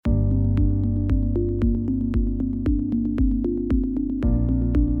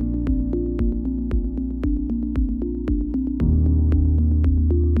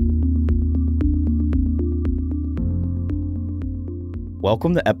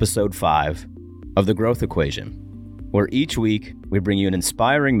Welcome to episode 5 of The Growth Equation, where each week we bring you an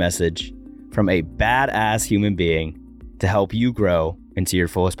inspiring message from a badass human being to help you grow into your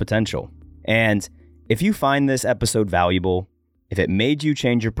fullest potential. And if you find this episode valuable, if it made you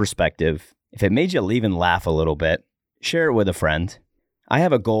change your perspective, if it made you even laugh a little bit, share it with a friend. I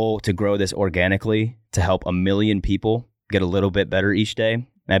have a goal to grow this organically to help 1 million people get a little bit better each day. And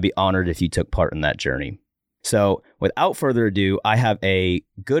I'd be honored if you took part in that journey. So without further ado, I have a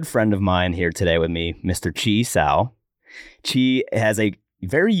good friend of mine here today with me, Mr. Chi Tsao. Chi has a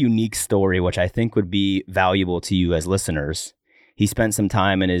very unique story, which I think would be valuable to you as listeners. He spent some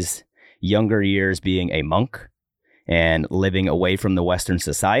time in his younger years being a monk and living away from the Western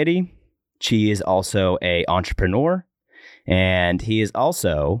society. Chi is also an entrepreneur, and he is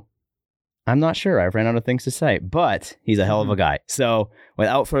also, I'm not sure, I've ran out of things to say, but he's a hell of a guy. So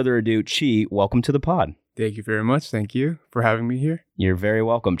without further ado, Chi, welcome to the pod. Thank you very much. Thank you for having me here. You're very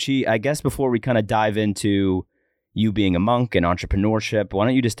welcome. Chi, I guess before we kind of dive into you being a monk and entrepreneurship, why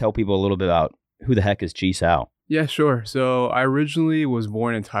don't you just tell people a little bit about who the heck is Chi Tsao? Yeah, sure. So I originally was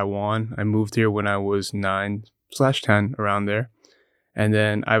born in Taiwan. I moved here when I was 9/10, around there. And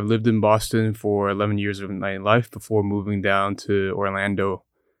then I've lived in Boston for 11 years of my life before moving down to Orlando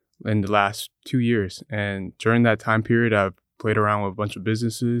in the last 2 years. And during that time period, I've played around with a bunch of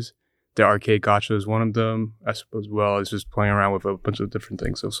businesses. The arcade gacha is one of them, as well as just playing around with a bunch of different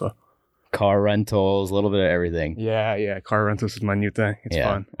things also. Car rentals, a little bit of everything. Yeah. Car rentals is my new thing. It's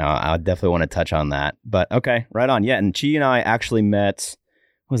fun. I definitely want to touch on that. But okay, right on. Yeah, and Chi and I actually met,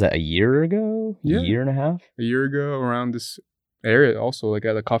 what was that, a year ago? Yeah. A year and a half? A year ago around this area also, like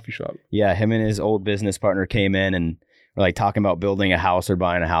at a coffee shop. Yeah, him and his old business partner came in and were like talking about building a house or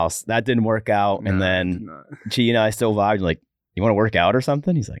buying a house. That didn't work out. And then Chi and I still vibed like, you want to work out or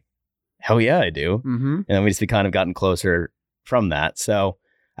something? He's like, hell yeah, I do. Mm-hmm. And then we just kind of gotten closer from that. So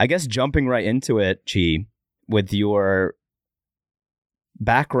I guess jumping right into it, Chi, with your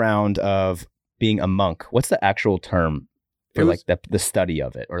background of being a monk, what's the actual term for like the study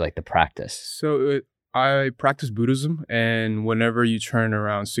of it or like the practice? So I practice Buddhism, and whenever you turn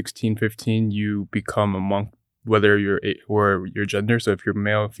around 16, 15, you become a monk, whether you're or your gender. So if you're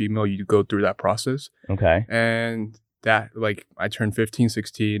male or female, you go through that process. Okay. And that, like, I turned 15,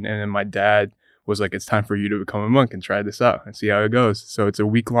 16, and then my dad was like, it's time for you to become a monk and try this out and see how it goes. So it's a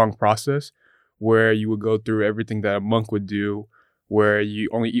week-long process where you would go through everything that a monk would do, where you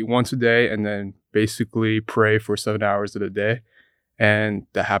only eat once a day and then basically pray for 7 hours of the day. And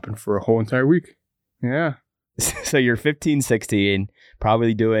that happened for a whole entire week. Yeah. So you're 15, 16,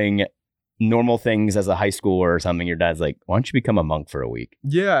 probably doing normal things as a high schooler or something. Your dad's like, why don't you become a monk for a week?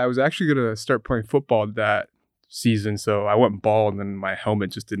 Yeah, I was actually going to start playing football that season, so I went bald and my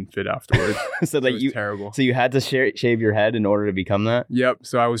helmet just didn't fit afterwards. So that it was terrible. So you had to shave your head in order to become that? Yep.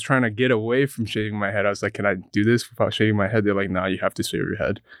 So I was trying to get away from shaving my head. I was like, can I do this without shaving my head? They're like, no, you have to shave your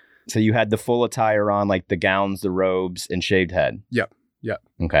head. So you had the full attire on, like the gowns, the robes, and shaved head? Yep.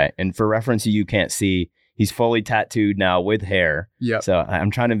 Okay. And for reference, you can't see, he's fully tattooed now with hair. Yeah. So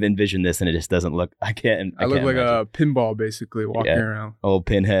I'm trying to envision this and it just doesn't look, I look like a pinball basically walking around. Old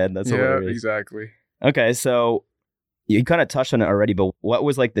pinhead. That's hilarious. Yeah, exactly. Okay. So you kind of touched on it already, but what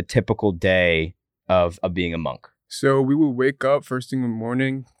was like the typical day of being a monk? So we would wake up first thing in the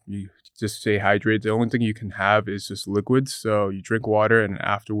morning. You just stay hydrated. The only thing you can have is just liquids. So you drink water and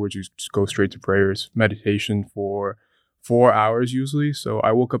afterwards you just go straight to prayers, meditation for 4 hours usually. So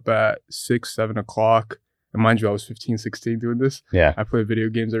I woke up at 6, 7 o'clock. And mind you, I was 15, 16 doing this. Yeah. I played video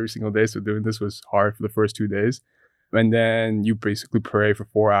games every single day. So doing this was hard for the first 2 days. And then you basically pray for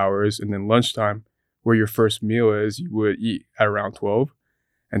 4 hours. And then lunchtime, where your first meal is, you would eat at around 12.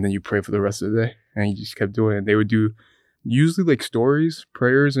 And then you pray for the rest of the day. And you just kept doing it. They would do usually like stories,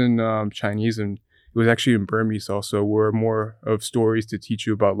 prayers in Chinese. And it was actually in Burmese also, were more of stories to teach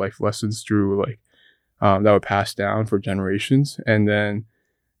you about life lessons through like, that would pass down for generations. And then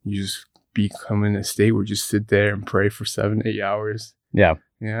you just become in a state where you just sit there and pray for 7, 8 hours. Yeah.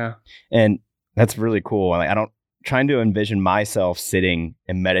 Yeah. And that's really cool. Like, trying to envision myself sitting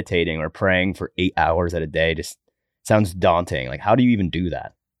and meditating or praying for 8 hours at a day just sounds daunting. Like, how do you even do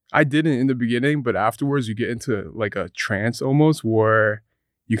that? I didn't in the beginning, but afterwards you get into like a trance almost where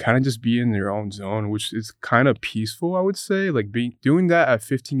you kind of just be in your own zone, which is kind of peaceful, I would say. Like doing that at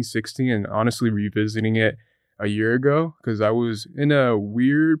 15, 16 and honestly revisiting it a year ago, because I was in a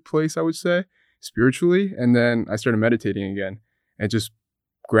weird place, I would say, spiritually. And then I started meditating again and just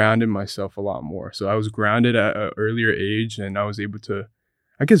grounded myself a lot more. So I was grounded at an earlier age and I was able to,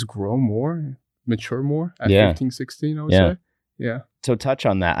 I guess, grow more, mature more at 15, 16, I would say. Yeah. So touch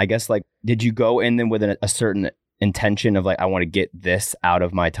on that. I guess, like, did you go in then with a certain intention of like, I want to get this out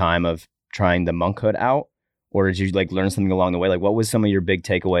of my time of trying the monkhood out? Or did you like learn something along the way? Like what was some of your big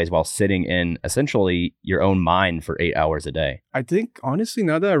takeaways while sitting in essentially your own mind for 8 hours a day? I think honestly,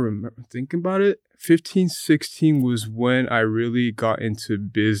 now that I remember thinking about it, 15, 16 was when I really got into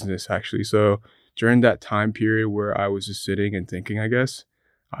business actually. So during that time period where I was just sitting and thinking, I guess,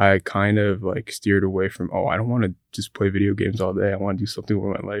 I kind of like steered away from, I don't want to just play video games all day. I want to do something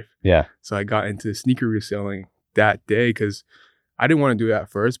with my life. Yeah. So I got into sneaker reselling that day because I didn't want to do it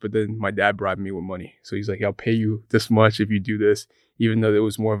at first, but then my dad bribed me with money. So he's like, I'll pay you this much if you do this, even though it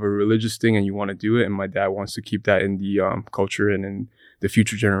was more of a religious thing and you want to do it. And my dad wants to keep that in the culture and in the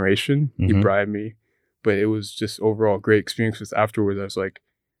future generation. He bribed me. But it was just overall great experience because afterwards I was like,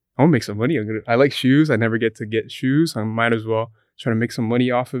 I want to make some money. I like shoes. I never get to get shoes. I might as well try to make some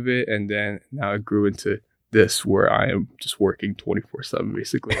money off of it. And then now it grew into this where I am just working 24/7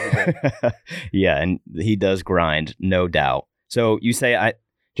 basically. Yeah. And he does grind, no doubt. So you say,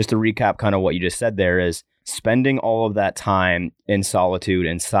 just to recap kind of what you just said there is spending all of that time in solitude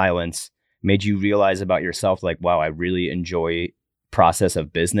and silence made you realize about yourself, like, wow, I really enjoy process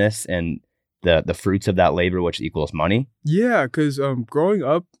of business and the fruits of that labor, which equals money. Yeah, because growing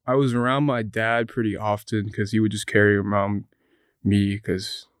up, I was around my dad pretty often because he would just carry around me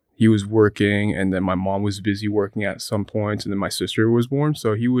because he was working and then my mom was busy working at some points and then my sister was born.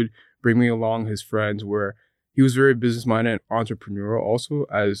 So he would bring me along his friends where he was very business-minded and entrepreneurial also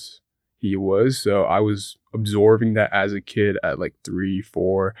as he was. So I was absorbing that as a kid at like 3,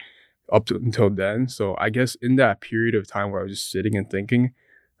 4, until then. So I guess in that period of time where I was just sitting and thinking,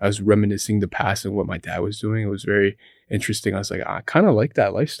 I was reminiscing the past and what my dad was doing. It was very interesting. I was like, I kind of like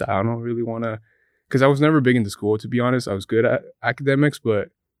that lifestyle. I don't really want to, because I was never big into school, to be honest. I was good at academics, but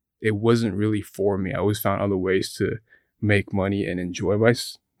it wasn't really for me. I always found other ways to make money and enjoy my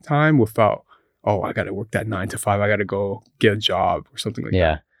time without, I got to work that 9 to 5. I got to go get a job or something like that.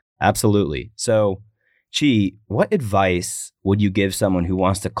 Yeah, absolutely. So, Chi, what advice would you give someone who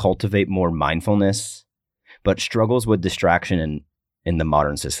wants to cultivate more mindfulness, but struggles with distraction in the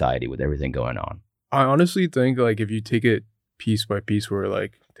modern society with everything going on? I honestly think like if you take it piece by piece where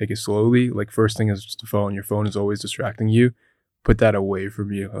like take it slowly, like first thing is just the phone. Your phone is always distracting you. Put that away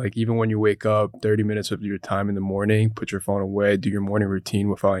from you. Like even when you wake up, 30 minutes of your time in the morning, put your phone away, do your morning routine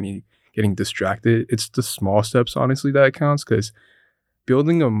without getting distracted. It's the small steps, honestly, that counts because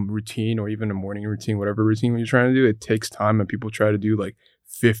building a routine or even a morning routine, whatever routine you're trying to do, it takes time and people try to do like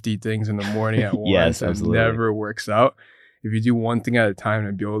 50 things in the morning at once. Yes, and absolutely. It never works out. If you do one thing at a time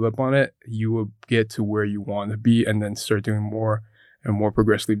and build up on it, you will get to where you want to be and then start doing more and more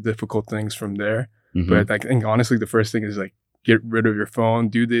progressively difficult things from there. But I think honestly, the first thing is like get rid of your phone,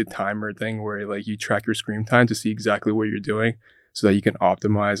 do the timer thing where like you track your screen time to see exactly what you're doing so that you can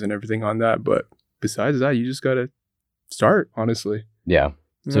optimize and everything on that. But besides that, you just got to start, honestly. Yeah.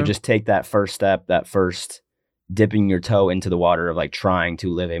 So just take that first step, that first dipping your toe into the water of like trying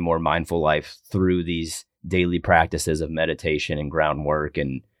to live a more mindful life through these daily practices of meditation and groundwork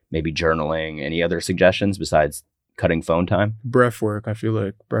and maybe journaling. Any other suggestions besides cutting phone time? Breath work. I feel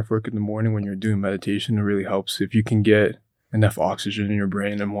like breath work in the morning when you're doing meditation, it really helps. If you can get enough oxygen in your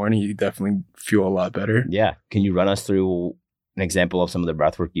brain in the morning, you definitely feel a lot better. Yeah. Can you run us through an example of some of the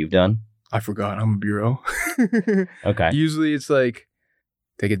breath work you've done? I forgot. I'm a bureau. Okay. Usually it's like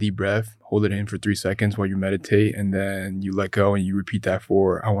take a deep breath, hold it in for 3 seconds while you meditate, and then you let go and you repeat that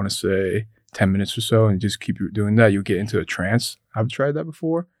for, I want to say 10 minutes or so, and just keep doing that. You'll get into a trance. I've tried that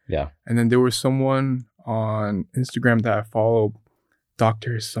before. Yeah. And then there was someone on Instagram that I follow,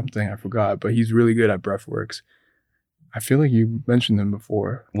 Doctor something, I forgot, but he's really good at breath works. I feel like you mentioned him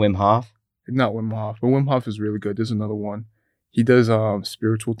before. Wim Hof? Not Wim Hof, but Wim Hof is really good. There's another one. He does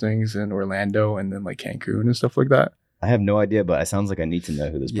spiritual things in Orlando and then like Cancun and stuff like that. I have no idea, but it sounds like I need to know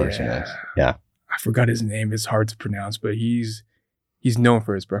who this person is. Yeah. I forgot his name. It's hard to pronounce, but he's known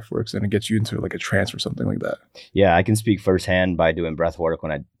for his breath works and it gets you into like a trance or something like that. Yeah, I can speak firsthand by doing breath work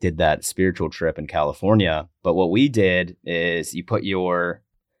when I did that spiritual trip in California. But what we did is you put your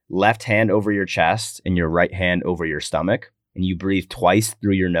left hand over your chest and your right hand over your stomach, and you breathe twice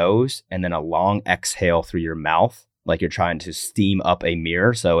through your nose and then a long exhale through your mouth, like you're trying to steam up a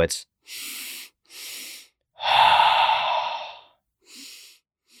mirror. So it's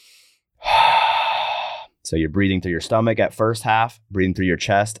so you're breathing through your stomach at first half, breathing through your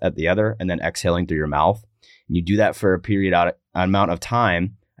chest at the other, and then exhaling through your mouth. And you do that for a period amount of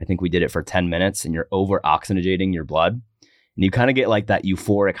time. I think we did it for 10 minutes, and you're over oxygenating your blood. And you kind of get like that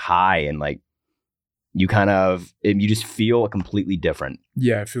euphoric high, and like you just feel completely different.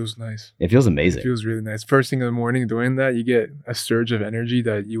 Yeah, it feels nice. It feels amazing. It feels really nice. First thing in the morning doing that, you get a surge of energy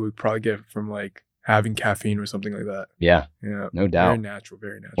that you would probably get from like having caffeine or something like that. Yeah, Yeah. no doubt. Very natural,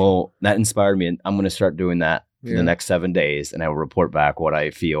 very natural. Well, that inspired me, and I'm going to start doing that for Yeah. the next 7 days, and I will report back what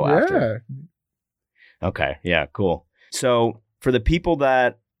I feel after. Okay. Yeah, cool. So for the people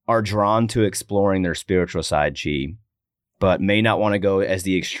that are drawn to exploring their spiritual side, Chi, but may not want to go as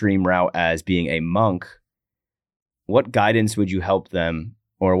the extreme route as being a monk, what guidance would you help them,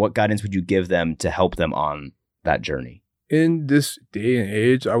 or what guidance would you give them to help them on that journey? In this day and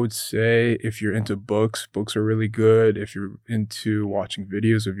age, I would say if you're into books, books are really good. If you're into watching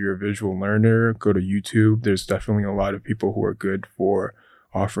videos, if you're a visual learner, go to YouTube. There's definitely a lot of people who are good for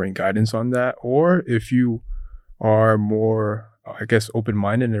offering guidance on that. Or if you are more, I guess,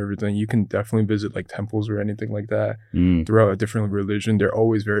 open-minded and everything, you can definitely visit like temples or anything like that. Throughout a different religion, they're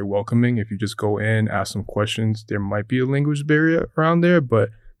always very welcoming. If you just go in, ask some questions, there might be a language barrier around there, but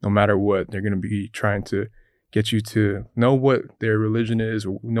no matter what, they're going to be trying to get you to know what their religion is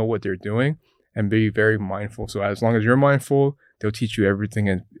or know what they're doing and be very mindful. So as long as you're mindful, they'll teach you everything,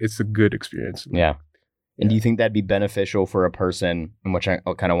 and it's a good experience. Yeah. And do you think that'd be beneficial for a person, and which I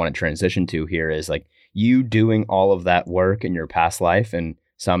kind of want to transition to here, is like you doing all of that work in your past life and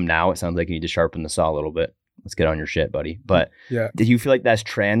some now? It sounds like you need to sharpen the saw a little bit. Let's get on your shit, buddy. But do you feel like that's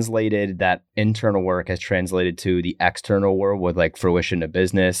translated, that internal work has translated to the external world with like fruition of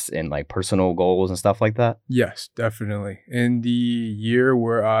business and like personal goals and stuff like that? Yes, definitely. In the year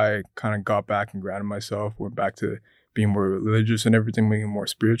where I kind of got back and grounded myself, went back to being more religious and everything, being more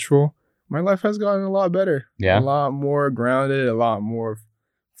spiritual, my life has gotten a lot better. Yeah. A lot more grounded, a lot more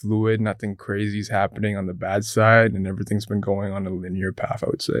fluid. Nothing crazy is happening on the bad side, and everything's been going on a linear path, I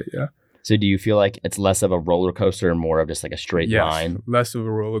would say. Yeah. So do you feel like it's less of a roller coaster and more of just like a straight line? Less of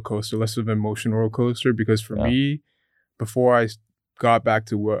a roller coaster, less of an emotional roller coaster. Because for me, before I got back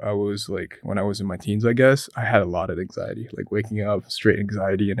to what I was like when I was in my teens, I guess, I had a lot of anxiety, like waking up, straight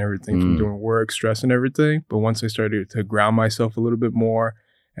anxiety and everything from doing work, stress and everything. But once I started to ground myself a little bit more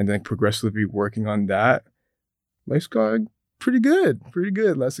and then progressively working on that, life's going pretty good.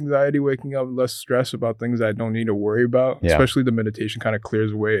 Less anxiety, waking up, less stress about things I don't need to worry about. Yeah. Especially the meditation kind of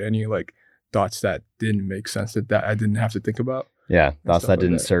clears away any like thoughts that didn't make sense, that I didn't have to think about. Yeah, thoughts that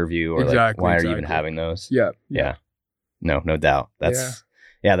didn't serve you, or like, why are you even having those? Yeah. No doubt. That's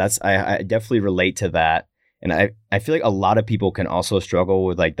I definitely relate to that. And I feel like a lot of people can also struggle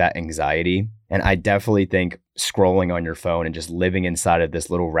with like that anxiety. And I definitely think scrolling on your phone and just living inside of this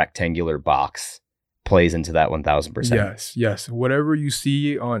little rectangular box plays into that 1000%. Yes. Whatever you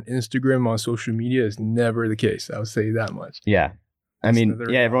see on Instagram, on social media is never the case. I would say that much. Yeah. I mean,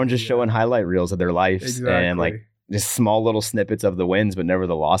 everyone's just showing highlight reels of their lives and like just small little snippets of the wins, but never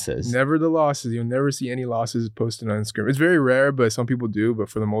the losses. Never the losses. You'll never see any losses posted on Instagram. It's very rare, but some people do. But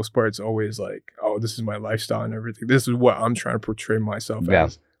for the most part, it's always like, oh, this is my lifestyle and everything. This is what I'm trying to portray myself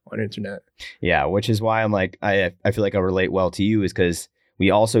as on the internet. Yeah, which is why I'm like, I feel like I relate well to you, is because we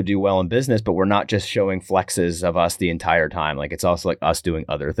also do well in business, but we're not just showing flexes of us the entire time. Like it's also like us doing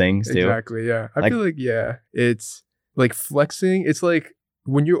other things too. Exactly, yeah. I feel like, it's like flexing. It's like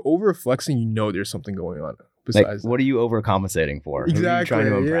when you're over flexing, you know there's something going on besides what are you overcompensating for? Exactly. Who are you trying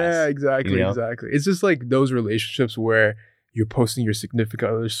to impress? Yeah, exactly, you know? Exactly. It's just like those relationships where you're posting your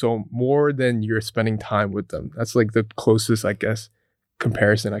significant other so more than you're spending time with them. That's like the closest, I guess,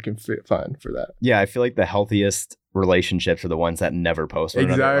 comparison I can find for that. Yeah, I feel like the healthiest relationships are the ones that never post one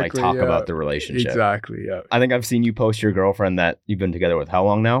another, like talk about the relationship. Exactly, yeah. I think I've seen you post your girlfriend that you've been together with how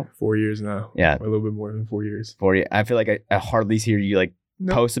long now? 4 years now. Yeah. Or a little bit more than 4 years. 4 years. I feel like I hardly hear you like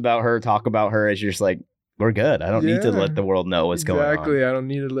post about her, talk about her, as you're just like, we're good. I don't need to let the world know what's going on. Exactly. I don't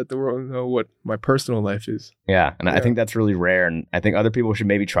need to let the world know what my personal life is. Yeah. And I think that's really rare. And I think other people should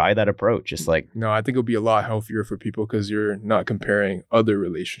maybe try that approach. Just like, no, I think it'll be a lot healthier for people because you're not comparing other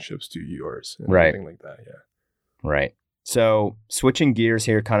relationships to yours. And everything like that. Yeah. Right. So switching gears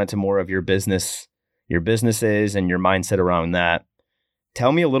here kind of to more of your businesses and your mindset around that.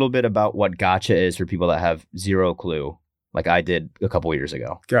 Tell me a little bit about what Gotcha is for people that have zero clue, like I did a couple years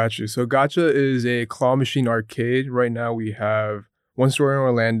ago. Gotcha. So Gotcha is a claw machine arcade. Right now we have one store in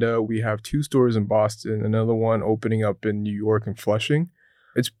Orlando. We have 2 stores in Boston, another one opening up in New York and Flushing.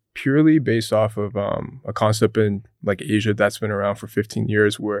 It's purely based off of a concept in like Asia that's been around for 15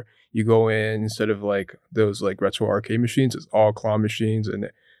 years where you go in, instead of like those like retro arcade machines, it's all claw machines,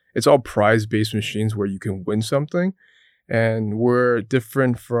 and it's all prize-based machines where you can win something. And we're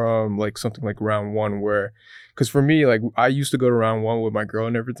different from like something like round one where, because for me, like I used to go to round one with my girl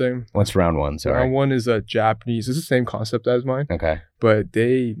and everything. What's round one? Sorry. Round one is a Japanese. It's the same concept as mine. Okay. But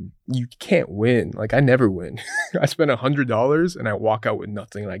you can't win. Like I never win. I spend $100 and I walk out with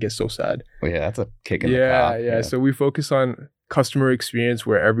nothing and I get so sad. Well, yeah, that's a kick in the cock. Yeah. So we focus on customer experience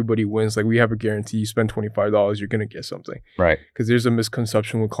where everybody wins. Like we have a guarantee, you spend $25, you're going to get something. Right. Because there's a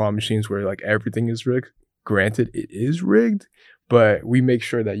misconception with claw machines where like everything is rigged. Granted, it is rigged, but we make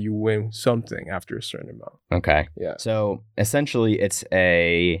sure that you win something after a certain amount. Okay. Yeah. So essentially it's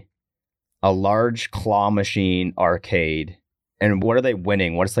a large claw machine arcade. And what are they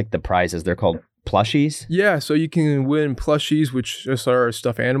winning? What's like the prizes? They're called plushies? Yeah, so you can win plushies, which just are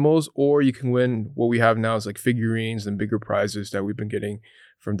stuffed animals, or you can win what we have now is like figurines and bigger prizes that we've been getting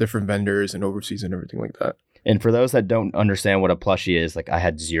from different vendors and overseas and everything like that. And for those that don't understand what a plushie is, like I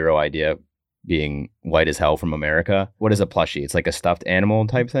had zero idea being white as hell from America. What is a plushie? It's like a stuffed animal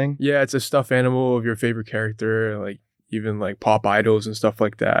type thing? Yeah, it's a stuffed animal of your favorite character, like even like pop idols and stuff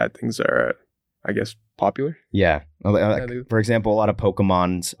like that. Things that are, I guess, popular. Yeah. For example, a lot of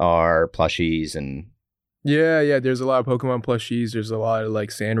Pokemons are plushies and... Yeah. There's a lot of Pokemon plushies. There's a lot of like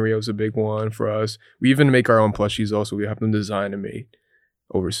Sanrio's a big one for us. We even make our own plushies also. We have them designed and made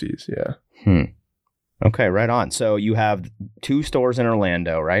overseas. Yeah. Okay, right on. So you have 2 stores in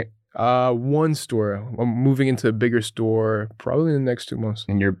Orlando, right? One store. I'm moving into a bigger store probably in the next 2 months.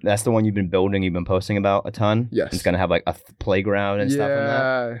 And that's the one you've been building, you've been posting about a ton? Yes. It's going to have like a playground and stuff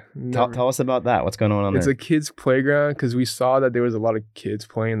in that? Tell us about that. What's going on there? It's a kids' playground because we saw that there was a lot of kids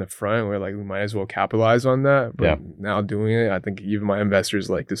playing in the front. We're like, we might as well capitalize on that. But now doing it, I think even my investors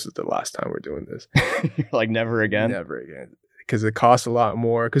like, this is the last time we're doing this. You're like, never again? Never again. Because it costs a lot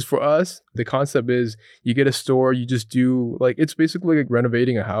more. Because for us, the concept is you get a store, you just do like, it's basically like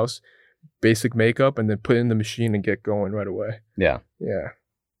renovating a house, basic makeup, and then put in the machine and get going right away. Yeah. Yeah.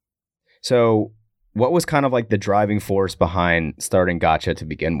 So what was kind of like the driving force behind starting Gotcha to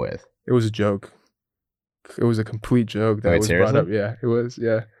begin with? It was a joke. It was a complete joke that was seriously? brought up. Yeah, it was.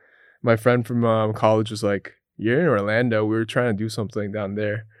 Yeah. My friend from college was like, you're in Orlando. We were trying to do something down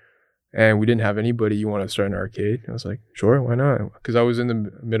there. And we didn't have anybody. You want to start an arcade? I was like, sure, why not? Because I was in the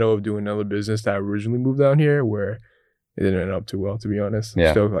middle of doing another business that I originally moved down here where it didn't end up too well, to be honest.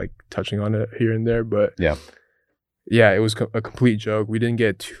 I'm still like touching on it here and there. But yeah, it was a complete joke. We didn't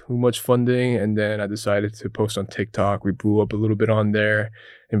get too much funding. And then I decided to post on TikTok. We blew up a little bit on there.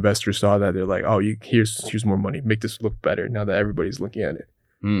 Investors saw that. They're like, oh, here's more money. Make this look better now that everybody's looking at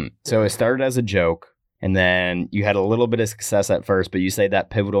it. So it started as a joke. And then you had a little bit of success at first, but you say that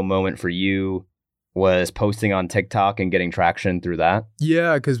pivotal moment for you was posting on TikTok and getting traction through that?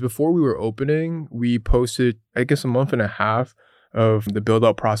 Yeah, because before we were opening, we posted, I guess, a month and a half of the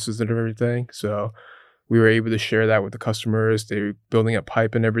build-out process and everything. So we were able to share that with the customers. They were building up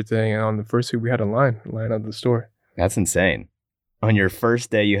pipe and everything. And on the first week, we had a line out of the store. That's insane. On your first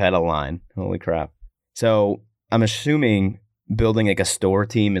day, you had a line. Holy crap. So I'm assuming building like a store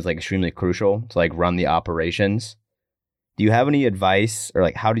team is like extremely crucial to like run the operations. Do you have any advice or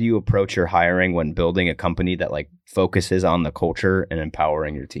like how do you approach your hiring when building a company that like focuses on the culture and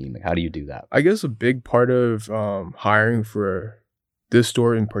empowering your team? Like how do you do that? I guess a big part of hiring for this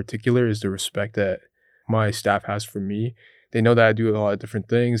store in particular is the respect that my staff has for me. They know that I do a lot of different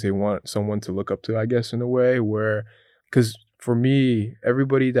things. They want someone to look up to, I guess, in a way where, because for me,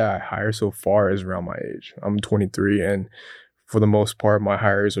 everybody that I hire so far is around my age. I'm 23 and for the most part, my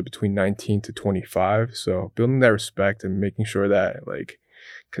hires are between 19 to 25. So building that respect and making sure that like,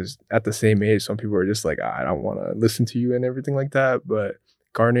 because at the same age, some people are just like, I don't want to listen to you and everything like that. But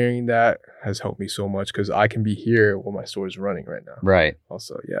garnering that has helped me so much because I can be here while my store is running right now. Right.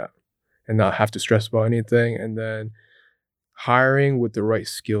 Also, yeah. And not have to stress about anything. And then hiring with the right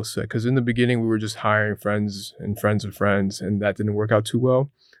skill set. Because in the beginning, we were just hiring friends and friends of friends. And that didn't work out too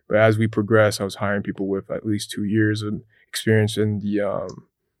well. But as we progressed, I was hiring people with at least 2 years of experience in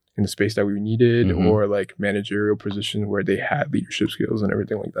the space that we needed or like managerial positions where they had leadership skills and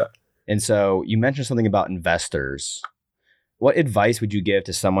everything like that. And so you mentioned something about investors. What advice would you give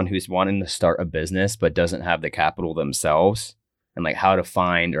to someone who's wanting to start a business but doesn't have the capital themselves and like how to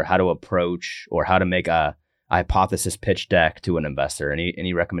find or how to approach or how to make a hypothesis pitch deck to an investor?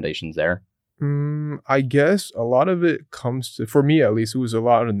 Any recommendations there? I guess a lot of it comes to, for me at least, it was a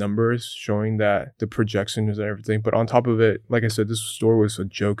lot of numbers showing that the projections and everything. But on top of it, like I said, this store was a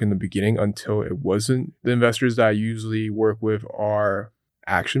joke in the beginning until it wasn't. The investors that I usually work with are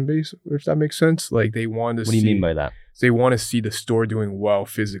action-based, if that makes sense. Like they want to see. What do you mean by that? They want to see the store doing well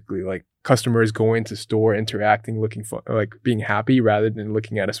physically, like customers going to store, interacting, looking for, like being happy rather than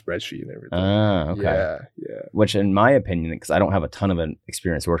looking at a spreadsheet and everything. Okay. Yeah. Which in my opinion, because I don't have a ton of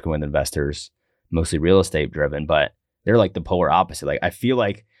experience working with investors, mostly real estate driven, but they're like the polar opposite. Like I feel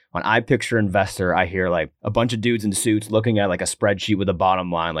like when I picture investor, I hear like a bunch of dudes in suits looking at like a spreadsheet with a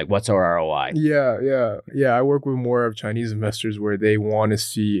bottom line, like what's our ROI? Yeah. I work with more of Chinese investors where they want to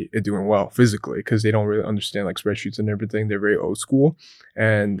see it doing well physically because they don't really understand like spreadsheets and everything. They're very old school.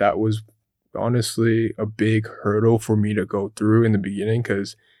 And that was honestly a big hurdle for me to go through in the beginning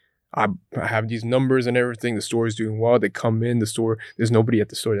because I have these numbers and everything. The store is doing well. They come in the store. There's nobody at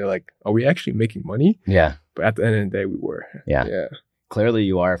the store. They're like, are we actually making money? Yeah. But at the end of the day, we were. Yeah. Clearly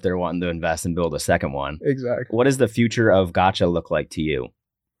you are if they're wanting to invest and build a second one. Exactly. What does the future of Gacha look like to you?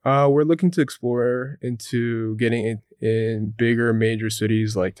 We're looking to explore into getting in bigger major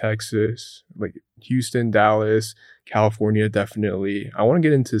cities like Texas, like Houston, Dallas, California, definitely. I want to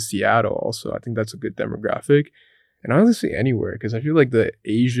get into Seattle also. I think that's a good demographic. And honestly, anywhere, because I feel like the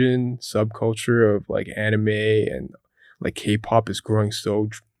Asian subculture of like anime and like K-pop is growing so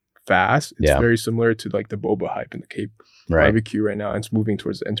fast. It's very similar to like the boba hype and the K barbecue right now. It's moving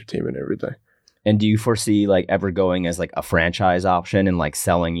towards entertainment and everything. And do you foresee like ever going as like a franchise option and like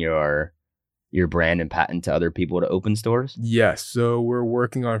selling your brand and patent to other people to open stores? Yes. So we're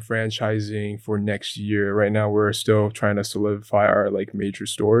working on franchising for next year. Right now, we're still trying to solidify our like major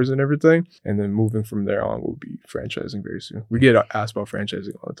stores and everything. And then moving from there on, we'll be franchising very soon. We get asked about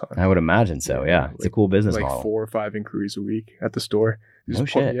franchising all the time. I would imagine so. Yeah. It's a cool business model. Like 4 or 5 inquiries a week at the store. No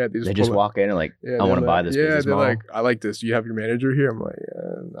shit. They just walk in and like, I want to buy this business model. Like, I like this. Do you have your manager here? I'm like,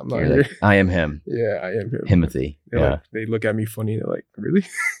 I'm not here. Like, I am him. Yeah, I am him. Himothy. They look at me funny. They're like, really?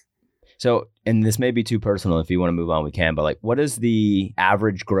 So, and this may be too personal. If you want to move on, we can. But like, what is the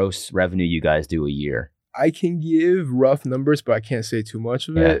average gross revenue you guys do a year? I can give rough numbers, but I can't say too much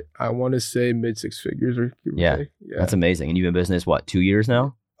of it. I want to say mid 6 figures or yeah, that's amazing. And you've been in business, what, 2 years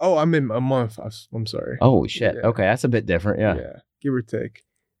now? Oh, I'm in a month. I'm sorry. Oh, shit. Yeah. Okay, that's a bit different. Yeah, give or take.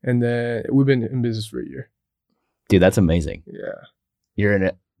 And then we've been in business for a year. Dude, that's amazing. Yeah. You're in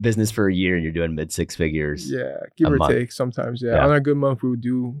a business for a year and you're doing mid 6 figures. Yeah, give or take sometimes. Yeah. On a good month, we would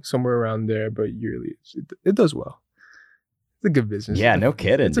do somewhere around there, but yearly, it does well. It's a good business. Yeah, no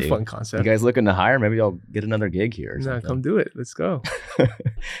kidding. It's a fun concept. You guys looking to hire? Maybe I'll get another gig here. Or something. Come do it. Let's go.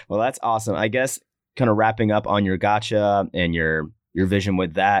 Well, that's awesome. I guess kind of wrapping up on your Gacha and your vision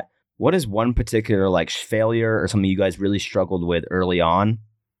with that. What is one particular like failure or something you guys really struggled with early on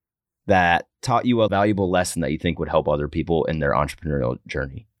that taught you a valuable lesson that you think would help other people in their entrepreneurial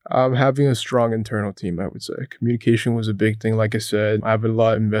journey? Having a strong internal team, I would say. Communication was a big thing. Like I said, I have a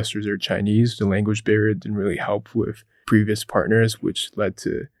lot of investors that are Chinese. The language barrier didn't really help with previous partners, which led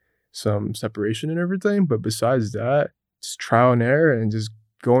to some separation and everything. But besides that, just trial and error and just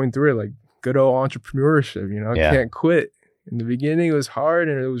going through it like good old entrepreneurship, Can't quit. In the beginning, it was hard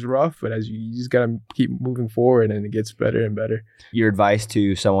and it was rough, but as you just got to keep moving forward and it gets better and better. Your advice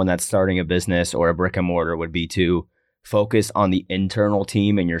to someone that's starting a business or a brick and mortar would be to focus on the internal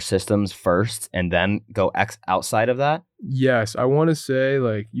team and your systems first and then go outside of that? Yes. I want to say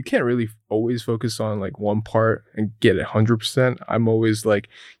like you can't really always focus on like one part and get it 100%. I'm always like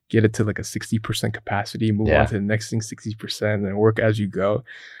get it to like a 60% capacity, move on to the next thing 60% and work as you go.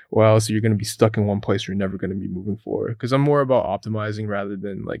 Or else you're going to be stuck in one place. You're never going to be moving forward. Because I'm more about optimizing rather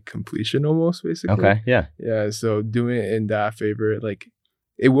than like completion almost, basically. Okay, yeah. Yeah, so doing it in that favor, like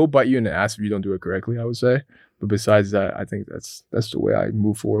it will bite you in the ass if you don't do it correctly, I would say. But besides that, I think that's the way I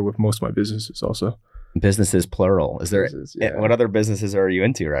move forward with most of my businesses also. Businesses plural. Is there what other businesses are you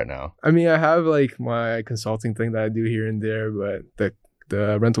into right now? I mean, I have like my consulting thing that I do here and there, but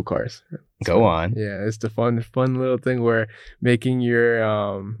the rental cars. Go on. Yeah, it's the fun little thing where making your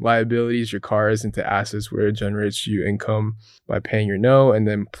liabilities, your cars into assets where it generates you income by paying your note and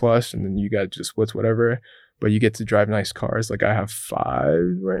then you got just splits whatever. But you get to drive nice cars. Like I have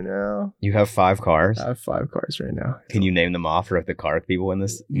 5 right now. You have 5 cars? I have 5 cars right now. Can you name them off for like the car people in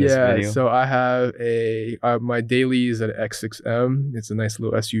this video? So I have my daily is an X6M. It's a nice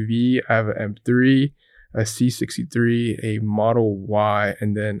little SUV. I have an M3. A C63, a Model Y,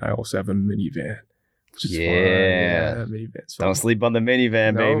 and then I also have a minivan. Which is fun. Yeah, that minivan's fun. Don't sleep on the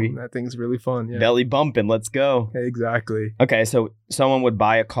minivan, baby. That thing's really fun. Yeah. Belly bumping, let's go. Exactly. Okay, so someone would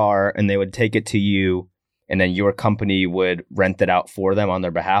buy a car and they would take it to you, and then your company would rent it out for them on their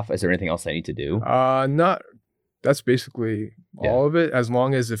behalf. Is there anything else they need to do? That's basically all of it. As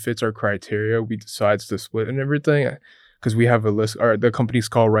long as it fits our criteria, we decide to split and everything. Because we have a list, or the company's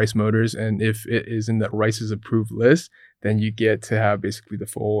called Rice Motors, and if it is in that Rice's approved list, then you get to have basically the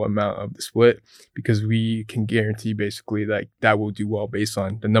full amount of the split because we can guarantee basically like that will do well based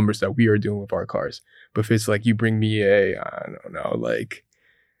on the numbers that we are doing with our cars. But if it's like you bring me a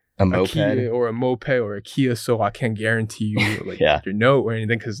A moped? Kia or a moped or a Kia Soul, I can't guarantee you like your note or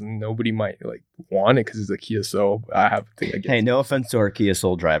anything because nobody might like want it because it's a Kia Soul. I have a thing against Hey, no offense to our Kia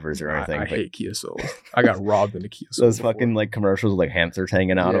Soul drivers or anything. I hate Kia Souls. I got robbed in a Kia Soul. Those fucking like commercials with like hamsters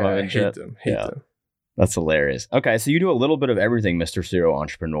hanging out of them and shit. Hate them. That's hilarious. Okay, so you do a little bit of everything, Mr. Serial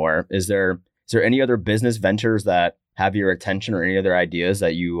Entrepreneur. Is there any other business ventures that have your attention or any other ideas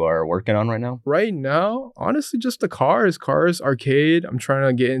that you are working on right now? Right now, honestly, just the cars, arcade. I'm trying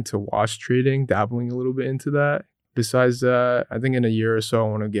to get into watch trading, dabbling a little bit into that. Besides that, I think in a year or so, I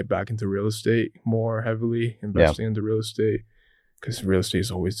want to get back into real estate more heavily, investing into real estate because real estate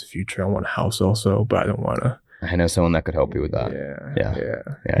is always the future. I want a house also, but I don't want to. I know someone that could help you with that. Yeah.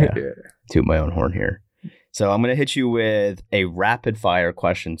 Toot my own horn here. So I'm going to hit you with a rapid fire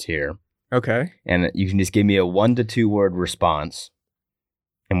questions here. Okay. And you can just give me a 1 to 2 word response.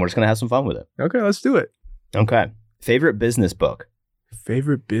 And we're just going to have some fun with it. Okay, let's do it. Okay. Favorite business book?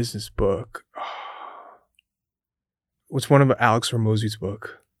 Favorite business book? What's one of Alex Hormozi's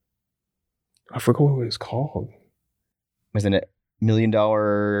book? I forgot what it's called. Isn't it $1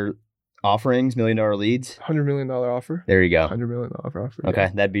 Million Offerings, $1 Million Leads? $100 million offer. There you go. $100 million offer.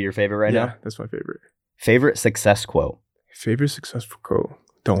 Okay, that'd be your favorite right now? Yeah, that's my favorite. Favorite success quote? Favorite successful quote?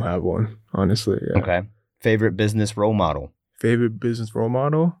 Don't have one, honestly. Yeah. Okay. Favorite business role model? Favorite business role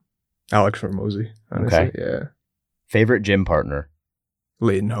model? Alex Hormozi, honestly. Okay. Yeah. Favorite gym partner?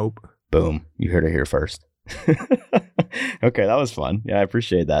 Leighton Hope. Boom. You heard it here first. Okay, that was fun. Yeah, I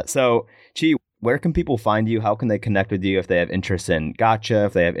appreciate that. So, Chi, where can people find you? How can they connect with you if they have interest in Gotcha,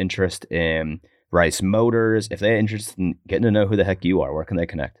 if they have interest in Rice Motors, if they have interest in getting to know who the heck you are? Where can they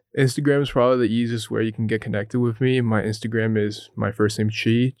connect? Instagram is probably the easiest where you can get connected with me. My Instagram is my first name,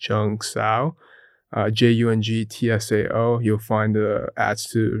 Chi Tsao, JUNGTSAO. You'll find the ads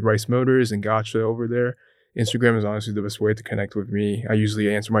to Rice Motors and Gotcha over there. Instagram is honestly the best way to connect with me. I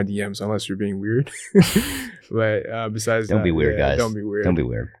usually answer my DMs unless you're being weird. But besides don't be weird, guys. Don't be weird. Don't be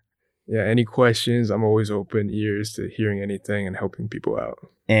weird. Yeah, any questions? I'm always open ears to hearing anything and helping people out.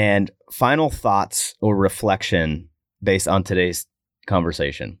 And final thoughts or reflection based on today's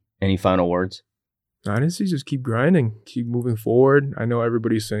conversation. Any final words? Honestly, just keep grinding, keep moving forward. I know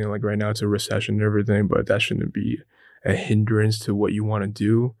everybody's saying like right now it's a recession and everything, but that shouldn't be a hindrance to what you want to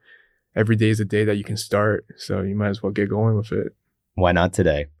do. Every day is a day that you can start, so you might as well get going with it. Why not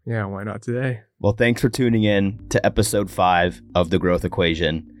today? Yeah, why not today? Well, thanks for tuning in to episode 5 of The Growth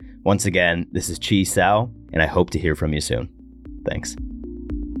Equation. Once again, this is Chi Tsao, and I hope to hear from you soon. Thanks.